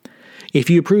that. If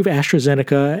you approve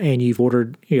AstraZeneca and you've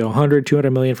ordered 100,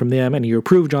 200 million from them, and you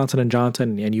approve Johnson &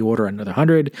 Johnson and you order another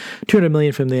 100, 200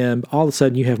 million from them, all of a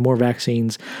sudden you have more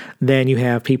vaccines than you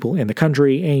have people in the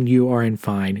country, and you are in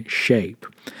fine shape.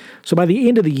 So by the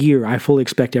end of the year, I fully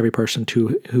expect every person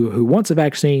who wants a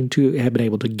vaccine to have been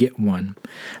able to get one.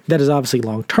 That is obviously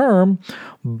long term,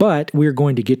 but we're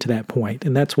going to get to that point.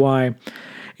 And that's why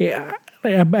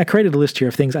I created a list here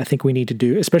of things I think we need to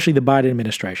do, especially the Biden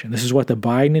administration. This is what the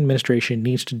Biden administration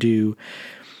needs to do,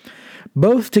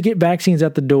 both to get vaccines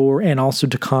out the door and also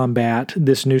to combat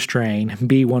this new strain,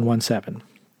 B.1.1.7.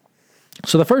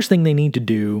 So the first thing they need to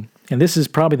do, and this is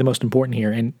probably the most important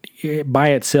here, and by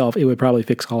itself, it would probably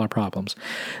fix all our problems.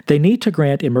 They need to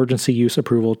grant emergency use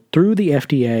approval through the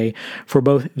FDA for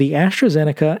both the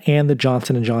AstraZeneca and the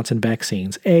Johnson & Johnson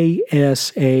vaccines,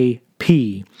 ASAP.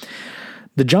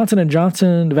 The Johnson &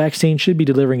 Johnson vaccine should be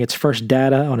delivering its first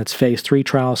data on its phase 3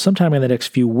 trial sometime in the next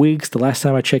few weeks. The last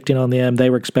time I checked in on them, they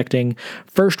were expecting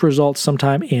first results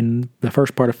sometime in the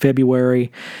first part of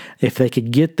February. If they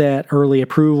could get that early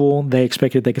approval, they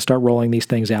expected they could start rolling these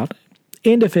things out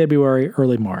into February,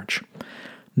 early March.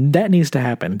 That needs to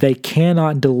happen. They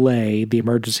cannot delay the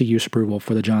emergency use approval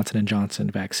for the Johnson & Johnson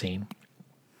vaccine.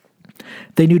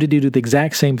 They need to do the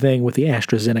exact same thing with the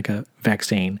AstraZeneca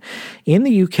vaccine. In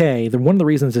the UK, one of the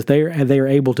reasons that they are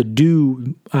able to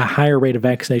do a higher rate of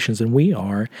vaccinations than we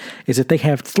are is that they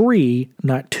have 3,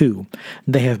 not 2.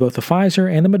 They have both the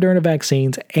Pfizer and the Moderna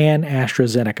vaccines and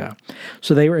AstraZeneca.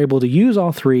 So they were able to use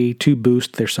all 3 to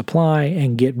boost their supply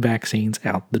and get vaccines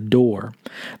out the door.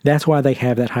 That's why they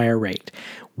have that higher rate.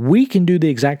 We can do the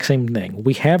exact same thing.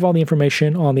 We have all the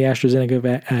information on the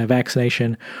AstraZeneca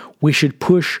vaccination. We should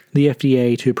push the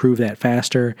FDA to approve that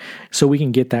faster so we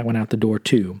can get that one out the door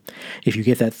too. If you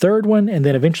get that third one and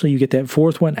then eventually you get that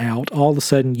fourth one out, all of a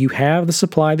sudden you have the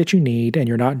supply that you need and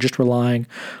you're not just relying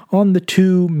on the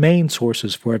 2 main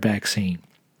sources for a vaccine.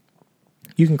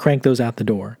 You can crank those out the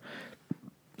door.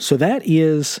 So that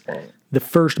is the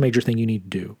first major thing you need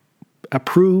to do.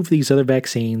 Approve these other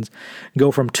vaccines,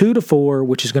 go from 2 to 4,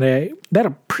 which is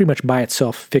that'll pretty much by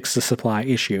itself fix the supply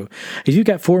issue. If you've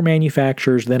got 4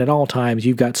 manufacturers, then at all times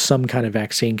you've got some kind of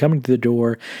vaccine coming to the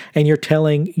door, and you're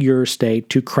telling your state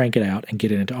to crank it out and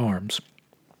get it into arms.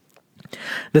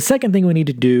 The second thing we need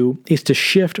to do is to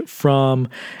shift from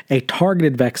a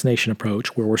targeted vaccination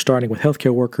approach where we're starting with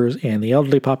healthcare workers and the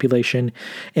elderly population,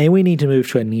 and we need to move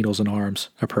to a needles and arms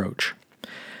approach.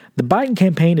 The Biden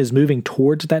campaign is moving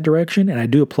towards that direction, and I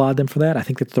do applaud them for that. I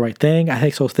think that's the right thing. I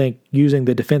also think using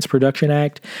the Defense Production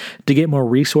Act to get more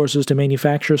resources to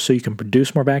manufacturers so you can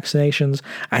produce more vaccinations,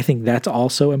 I think that's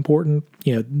also important.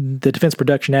 The Defense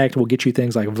Production Act will get you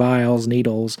things like vials,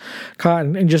 needles,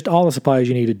 cotton, and just all the supplies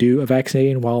you need to do a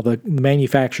vaccinating, while the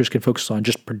manufacturers can focus on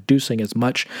just producing as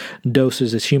much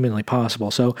doses as humanly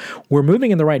possible. So we're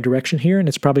moving in the right direction here, and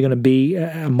it's probably going to be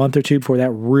a month or 2 before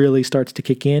that really starts to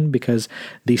kick in because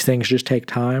these things just take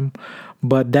time.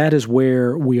 But that is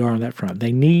where we are on that front.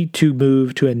 They need to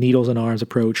move to a needles and arms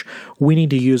approach. We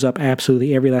need to use up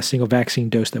absolutely every last single vaccine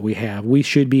dose that we have. We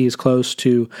should be as close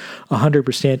to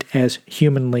 100% as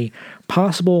humanly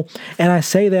possible. And I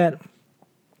say that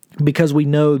because we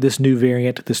know this new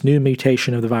variant, this new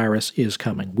mutation of the virus is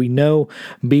coming. We know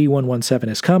B.1.1.7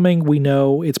 is coming. We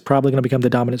know it's probably going to become the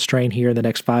dominant strain here in the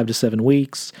next 5 to 7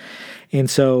 weeks.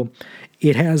 And so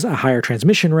it has a higher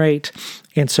transmission rate.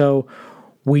 And so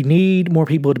we need more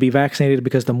people to be vaccinated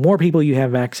because the more people you have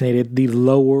vaccinated,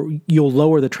 you'll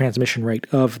lower the transmission rate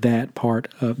of that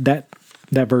part of that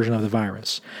version of the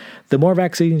virus. The more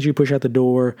vaccines you push out the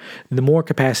door, the more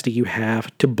capacity you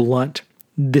have to blunt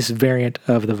this variant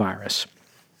of the virus.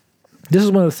 This is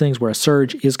one of the things where a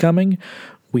surge is coming.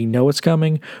 We know it's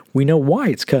coming. We know why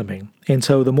it's coming. And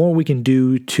so the more we can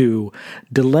do to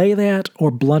delay that or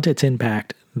blunt its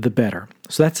impact, the better.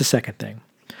 So that's the second thing.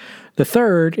 The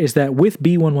third is that with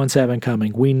B.1.1.7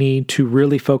 coming, we need to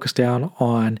really focus down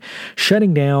on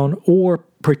shutting down or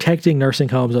protecting nursing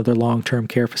homes or their long-term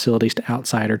care facilities to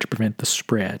outsider to prevent the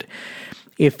spread.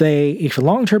 If a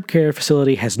long-term care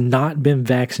facility has not been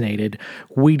vaccinated,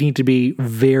 we need to be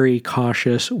very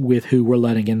cautious with who we're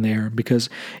letting in there, because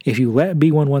if you let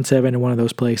B.1.1.7 in one of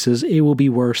those places, it will be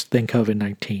worse than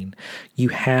COVID-19. You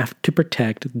have to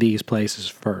protect these places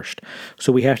first.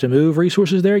 So we have to move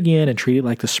resources there again and treat it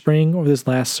like the spring or this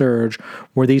last surge,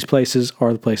 where these places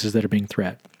are the places that are being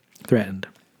threatened.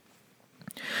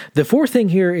 The fourth thing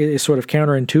here is sort of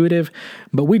counterintuitive,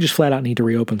 but we just flat out need to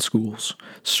reopen schools.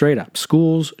 Straight up.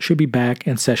 Schools should be back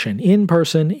in session, in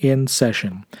person, in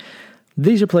session.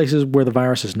 These are places where the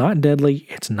virus is not deadly.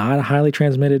 It's not a highly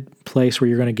transmitted place where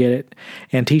you're going to get it.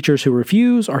 And teachers who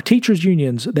refuse, or teachers'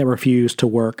 unions that refuse to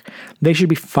work, they should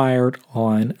be fired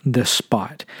on the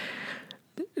spot.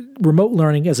 Remote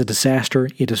learning is a disaster.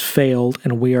 It has failed,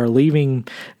 and we are leaving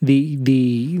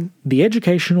the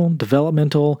educational,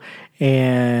 developmental,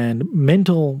 and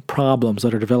mental problems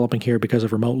that are developing here because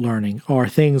of remote learning are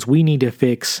things we need to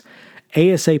fix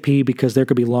ASAP, because there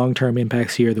could be long-term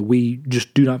impacts here that we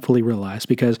just do not fully realize,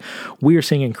 because we are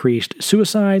seeing increased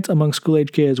suicides among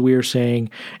school-age kids. We are seeing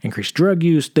increased drug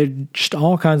use. There's just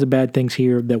all kinds of bad things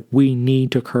here that we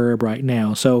need to curb right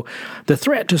now. So the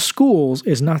threat to schools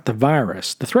is not the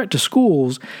virus. The threat to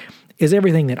schools is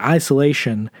everything that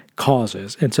isolation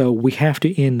causes. And so we have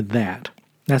to end that.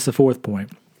 That's the fourth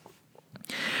point.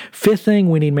 Fifth thing,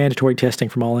 we need mandatory testing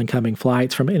from all incoming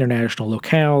flights from international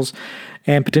locales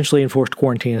and potentially enforced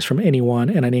quarantines from anyone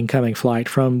in an incoming flight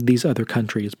from these other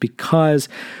countries, because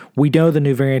we know the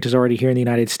new variant is already here in the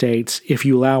United States. If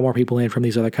you allow more people in from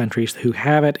these other countries who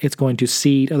have it, it's going to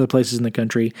seed other places in the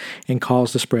country and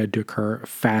cause the spread to occur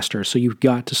faster. So you've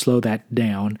got to slow that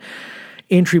down.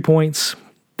 Entry points,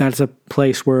 that's a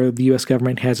place where the U.S.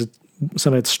 government has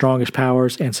some of its strongest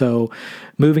powers. And so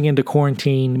moving into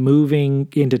quarantine, moving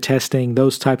into testing,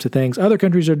 those types of things, other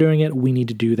countries are doing it. We need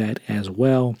to do that as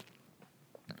well.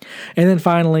 And then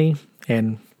finally,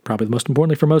 and probably most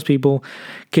importantly for most people,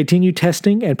 continue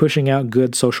testing and pushing out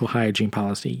good social hygiene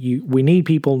policy. We need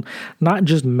people not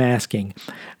just masking.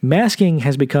 Masking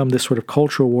has become this sort of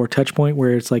cultural war touch point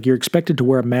where it's like you're expected to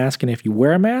wear a mask, and if you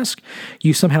wear a mask,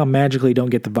 you somehow magically don't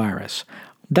get the virus.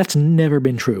 That's never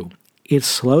been true. It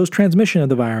slows transmission of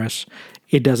the virus.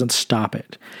 It doesn't stop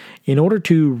it. In order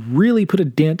to really put a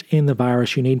dent in the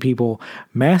virus, you need people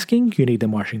masking, you need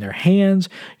them washing their hands,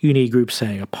 you need groups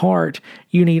staying apart,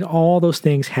 you need all those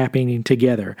things happening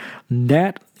together.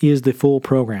 That is the full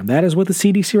program. That is what the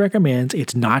CDC recommends.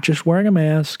 It's not just wearing a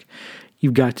mask.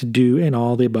 You've got to do an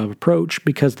all-the-above approach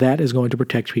because that is going to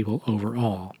protect people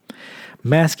overall.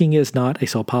 Masking is not a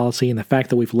sole policy, and the fact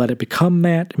that we've let it become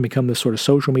that and become this sort of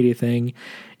social media thing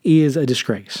is a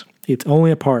disgrace. It's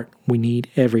only a part. We need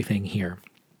everything here.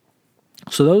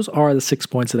 So those are the 6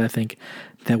 points that I think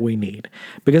that we need.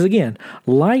 Because again,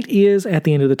 light is at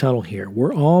the end of the tunnel here.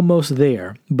 We're almost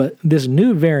there, but this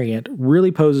new variant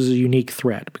really poses a unique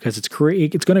threat because it's going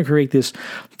to create this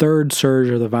third surge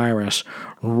of the virus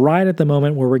right at the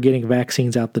moment where we're getting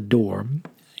vaccines out the door.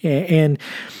 And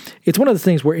it's one of the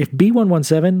things where if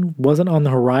B.1.1.7 wasn't on the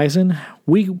horizon,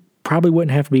 we probably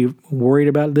wouldn't have to be worried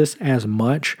about this as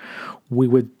much. We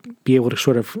would be able to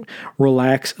sort of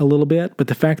relax a little bit. But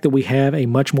the fact that we have a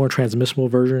much more transmissible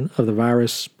version of the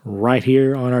virus right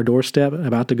here on our doorstep,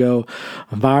 about to go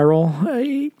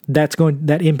viral,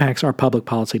 that impacts our public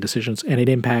policy decisions, and it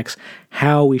impacts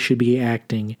how we should be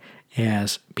acting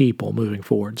as people moving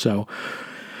forward. So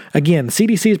again, the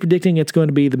CDC is predicting it's going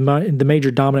to be the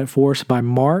major dominant force by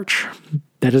March.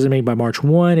 That doesn't mean by March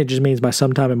 1. It just means by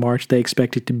sometime in March, they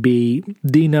expect it to be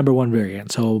the number one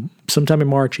variant. So sometime in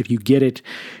March, if you get it,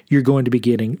 you're going to be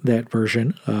getting that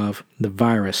version of the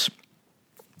virus.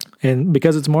 And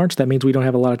because it's March, that means we don't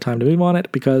have a lot of time to move on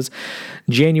it because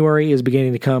January is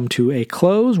beginning to come to a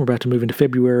close. We're about to move into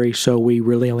February, so we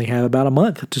really only have about a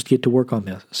month to get to work on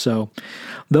this. So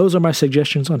those are my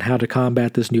suggestions on how to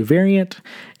combat this new variant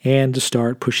and to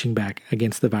start pushing back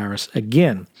against the virus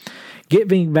again. Get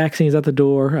vaccines out the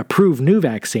door, approve new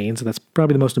vaccines, that's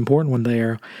probably the most important one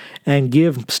there, and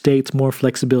give states more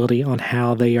flexibility on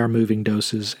how they are moving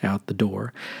doses out the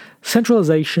door.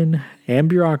 Centralization and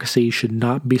bureaucracy should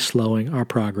not be slowing our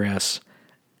progress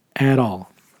at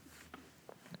all.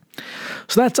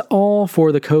 So that's all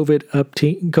for the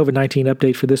COVID-19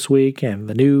 update for this week and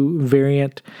the new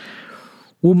variant.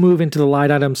 We'll move into the light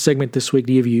item segment this week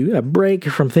to give you a break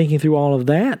from thinking through all of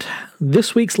that.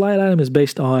 This week's light item is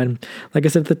based on, like I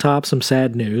said at the top, some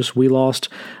sad news. We lost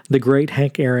the great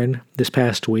Hank Aaron this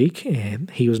past week,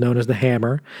 and he was known as the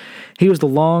Hammer. He was the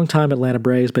longtime Atlanta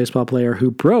Braves baseball player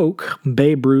who broke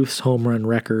Babe Ruth's home run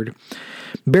record.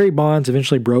 Barry Bonds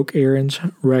eventually broke Aaron's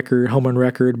home run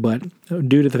record, but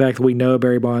due to the fact that we know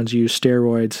Barry Bonds used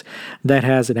steroids, that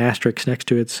has an asterisk next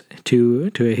to it.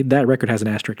 That record has an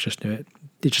asterisk just to it.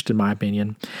 It's just in my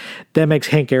opinion. That makes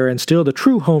Hank Aaron still the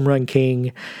true home run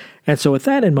king. And so with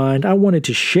that in mind, I wanted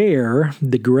to share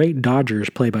the great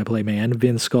Dodgers play-by-play man,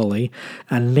 Vin Scully,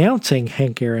 announcing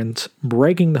Hank Aaron's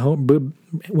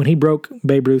when he broke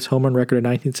Babe Ruth's home run record in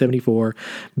 1974.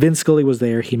 Vin Scully was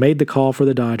there. He made the call for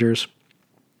the Dodgers.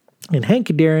 And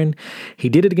Hank Aaron, he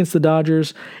did it against the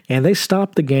Dodgers, and they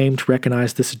stopped the game to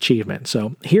recognize this achievement.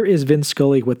 So here is Vin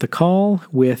Scully with the call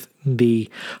with the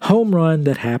home run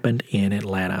that happened in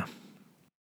Atlanta.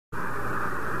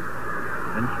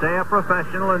 And stay a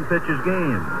professional and pitch his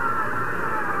game.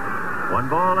 1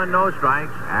 ball and no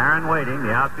strikes. Aaron waiting,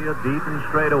 the outfield deep and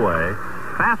straight away.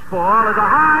 Fastball is a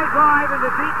high drive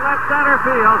into deep left center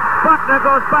field. Buckner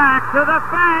goes back to the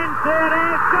fence. It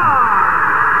is gone.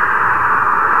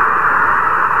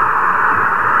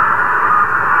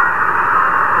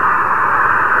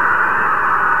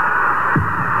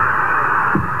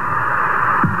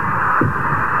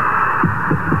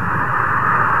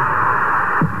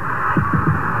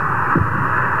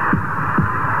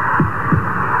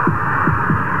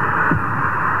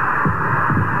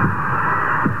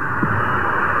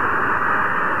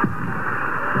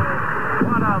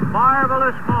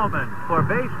 For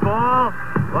baseball,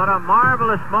 what a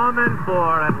marvelous moment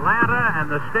for Atlanta and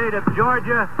the state of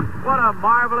Georgia. What a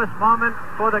marvelous moment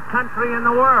for the country and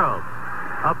the world.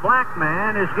 A black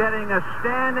man is getting a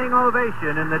standing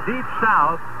ovation in the Deep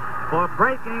South for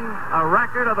breaking a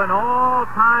record of an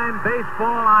all-time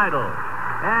baseball idol.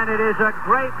 And it is a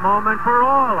great moment for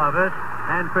all of us,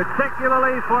 and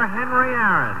particularly for Henry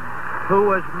Aaron, who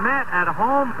was met at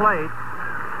home plate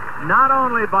not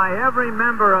only by every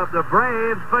member of the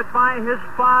Braves, but by his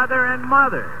father and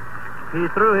mother. He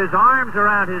threw his arms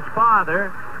around his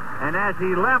father, and as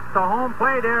he left the home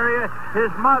plate area, his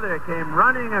mother came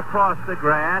running across the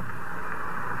grass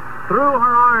threw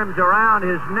her arms around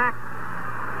his neck,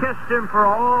 kissed him for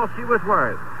all she was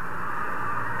worth.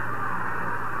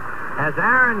 As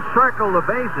Aaron circled the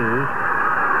bases,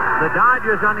 the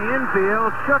Dodgers on the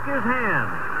infield shook his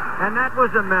hand, and that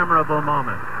was a memorable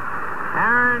moment.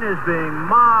 Aaron is being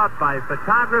mobbed by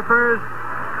photographers.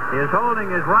 He is holding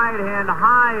his right hand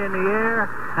high in the air,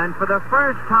 and for the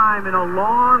first time in a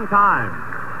long time,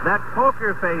 that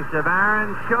poker face of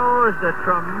Aaron shows the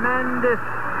tremendous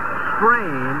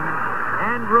strain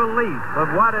and relief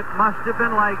of what it must have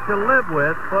been like to live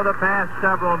with for the past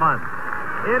several months.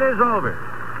 It is over.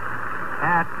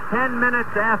 At 10 minutes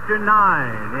after 9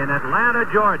 in Atlanta,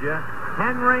 Georgia,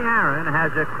 Henry Aaron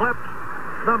has eclipsed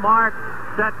the mark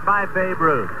set by Babe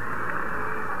Ruth.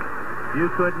 You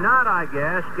could not, I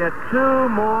guess, get two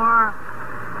more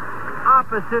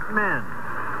opposite men.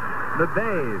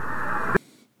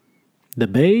 The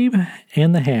Babe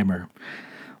and the Hammer.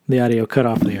 The audio cut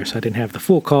off there, so I didn't have the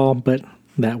full call, but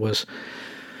that was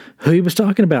who he was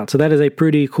talking about. So that is a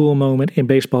pretty cool moment in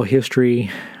baseball history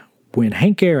when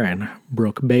Hank Aaron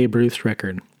broke Babe Ruth's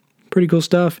record. Pretty cool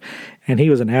stuff, and he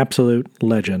was an absolute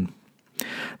legend.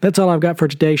 That's all I've got for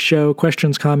today's show.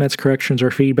 Questions, comments, corrections,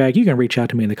 or feedback, you can reach out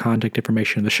to me in the contact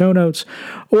information in the show notes,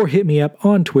 or hit me up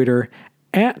on Twitter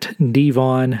at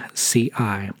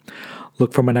DVonCI.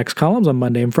 Look for my next columns on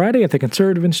Monday and Friday at the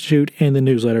Conservative Institute, and the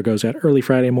newsletter goes out early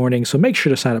Friday morning, so make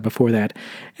sure to sign up before that,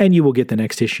 and you will get the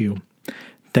next issue.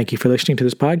 Thank you for listening to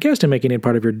this podcast and making it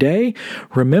part of your day.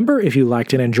 Remember, if you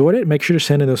liked and enjoyed it, make sure to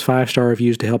send in those 5-star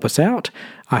reviews to help us out.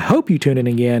 I hope you tune in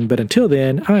again, but until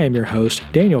then, I am your host,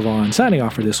 Daniel Vaughn, signing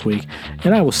off for this week,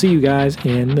 and I will see you guys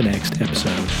in the next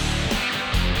episode.